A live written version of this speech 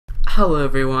Hello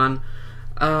everyone,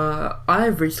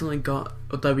 I've recently got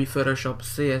Adobe Photoshop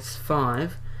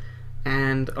CS5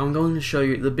 and I'm going to show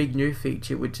you the big new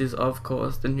feature, which is of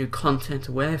course the new content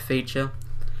aware feature.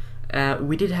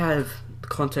 We did have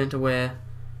content aware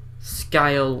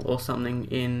scale or something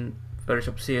in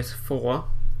Photoshop CS4,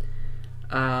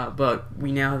 but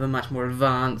we now have a much more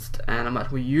advanced and a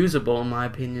much more usable, in my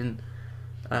opinion,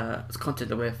 content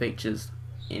aware features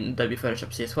in Adobe Photoshop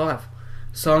CS5.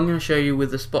 So I'm going to show you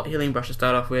with the spot healing brush to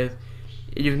start off with.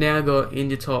 You've now got in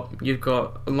your top, you've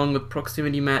got along with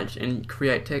proximity match and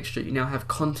create texture, you now have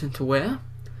content aware,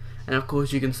 and of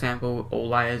course you can sample all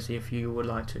layers if you would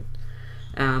like to.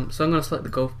 So I'm going to select the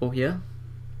golf ball here.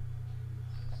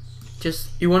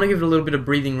 You want to give it a little bit of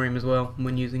breathing room as well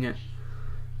when using it,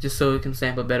 just so it can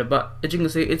sample better. But as you can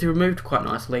see, it's removed quite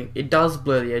nicely. It does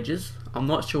blur the edges. I'm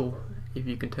not sure if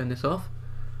you can turn this off,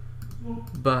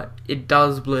 but it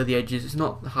does blur the edges. It's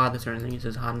not the hardest or anything, it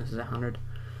says hardness is 100.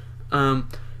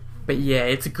 But yeah,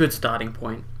 it's a good starting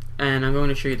point. And I'm going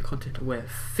to show you the content aware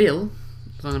fill.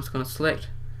 So I'm just going to select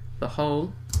the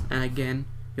whole, and again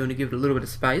you want to give it a little bit of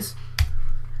space,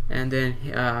 and then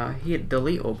hit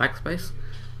delete or backspace,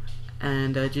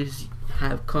 and just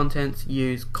have contents,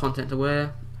 use content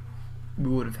aware. We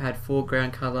would have had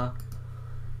foreground color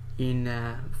in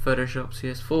Photoshop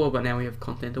CS4, but now we have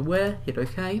content aware. Hit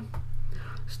OK.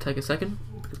 Just take a second.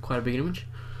 It's quite a big image,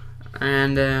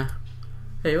 and there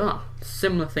you are.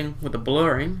 Similar thing with the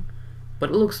blurring, but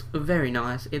it looks very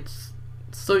nice. It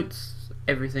suits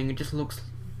everything. It just looks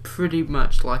pretty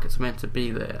much like it's meant to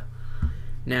be there.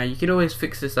 Now you can always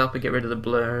fix this up and get rid of the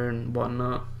blur and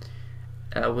whatnot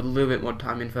with a little bit more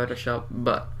time in Photoshop,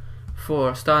 but for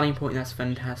a starting point, that's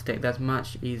fantastic. That's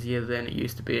much easier than it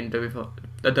used to be in Adobe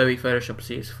Photoshop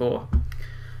CS4.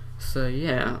 So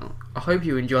yeah, I hope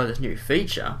you enjoy this new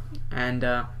feature, and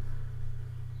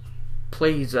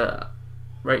please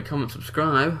rate, comment,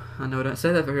 subscribe. I know I don't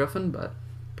say that very often, but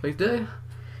please do,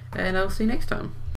 and I'll see you next time.